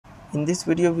In this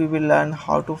video we will learn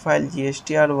how to file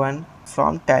GSTR-1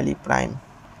 from tallyprime.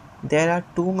 There are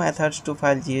two methods to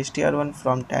file GSTR-1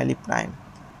 from tallyprime.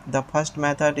 The first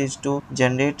method is to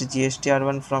generate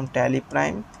GSTR-1 from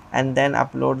tallyprime and then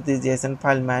upload the JSON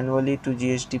file manually to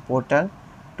GST Portal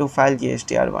to file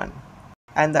GSTR-1.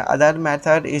 And the other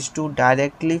method is to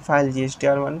directly file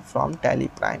GSTR-1 from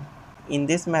tallyprime. In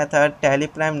this method,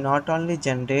 tallyprime not only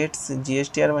generates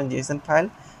GSTR-1 JSON file,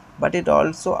 but it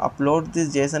also uploads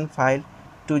this JSON file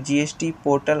to GST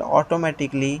Portal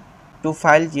automatically to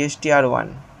file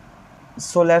GSTR-1.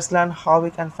 So let's learn how we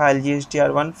can file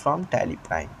GSTR-1 from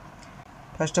tallyprime.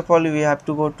 First of all, we have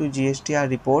to go to GSTR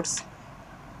reports.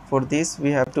 For this,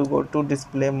 we have to go to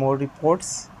display more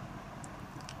reports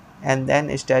and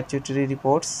then statutory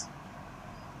reports.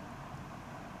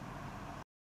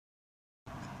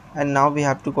 And now we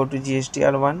have to go to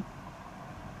GSTR-1.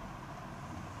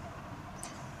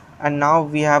 And now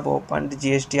we have opened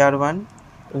GSTR-1.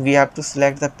 We have to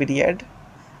select the period.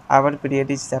 Our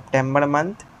period is September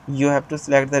month. You have to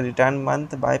select the return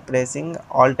month by pressing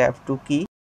Alt F2 key.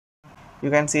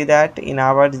 You can see that in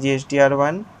our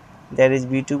GSTR-1 there is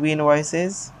B2B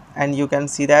invoices, and you can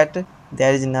see that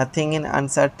there is nothing in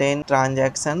uncertain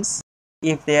transactions.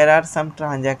 If there are some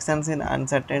transactions in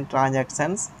uncertain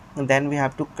transactions, then we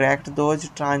have to correct those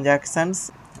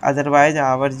transactions, otherwise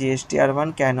our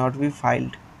GSTR-1 cannot be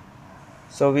filed.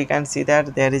 So we can see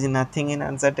that there is nothing in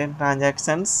uncertain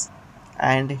transactions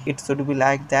and it should be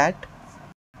like that,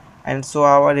 and so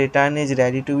our return is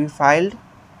ready to be filed.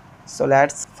 So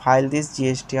let's file this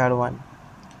GSTR-1.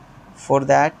 For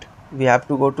that we have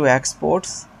to go to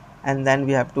exports and then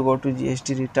we have to go to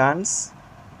GST returns.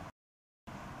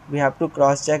 We have to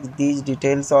cross check these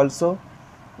details also.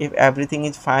 If everything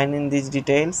is fine in these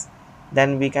details,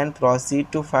 then we can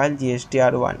proceed to file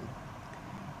GSTR-1.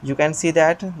 You can see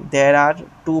that there are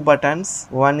two buttons,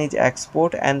 one is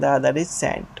export and the other is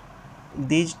send.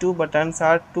 These two buttons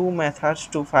are two methods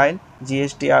to file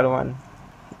GSTR-1.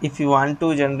 If you want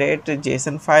to generate a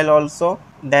JSON file also,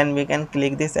 then we can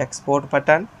click this export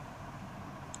button.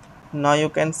 Now you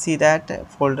can see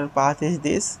that folder path is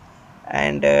this,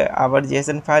 and our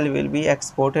JSON file will be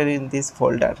exported in this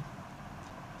folder.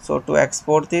 So to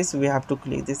export this, we have to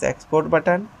click this export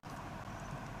button.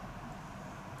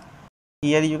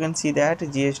 Here you can see that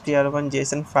GSTR-1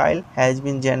 JSON file has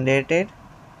been generated.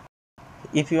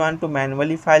 If you want to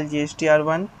manually file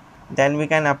GSTR-1, then we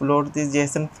can upload this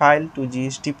JSON file to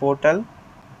GST Portal.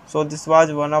 So this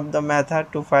was one of the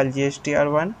method to file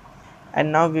GSTR-1,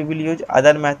 and now we will use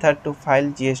other method to file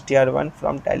GSTR-1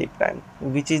 from tallyprime,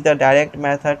 which is the direct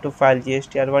method to file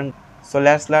GSTR-1. So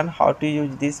let's learn how to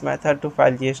use this method to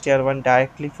file GSTR-1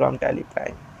 directly from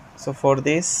tallyprime. So for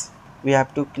this, we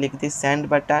have to click the send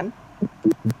button.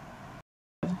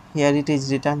 Here it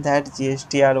is written that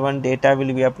GSTR-1 data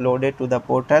will be uploaded to the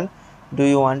portal. Do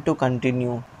you want to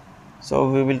continue? So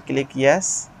we will click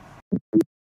yes.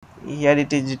 Here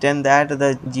it is written that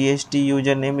the GST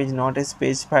username is not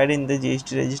specified in the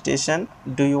GST registration.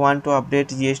 Do you want to update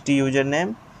GST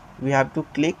username? We have to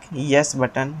click yes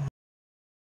button.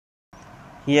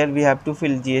 Here we have to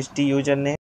fill GST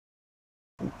username.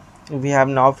 We have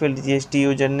now filled GST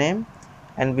username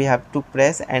and we have to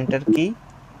press enter key,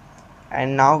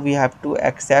 and now we have to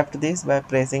accept this by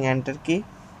pressing enter key,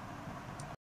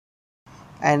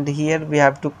 and here we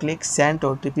have to click send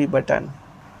OTP button.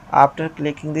 After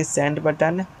clicking the send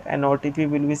button, an OTP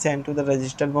will be sent to the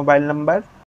registered mobile number,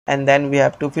 and then we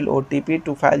have to fill OTP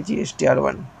to file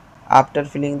GSTR-1. After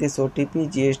filling this OTP,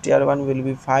 GSTR-1 will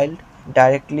be filed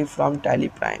directly from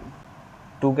tallyprime.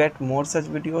 To get more such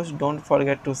videos, don't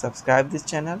forget to subscribe this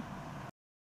channel.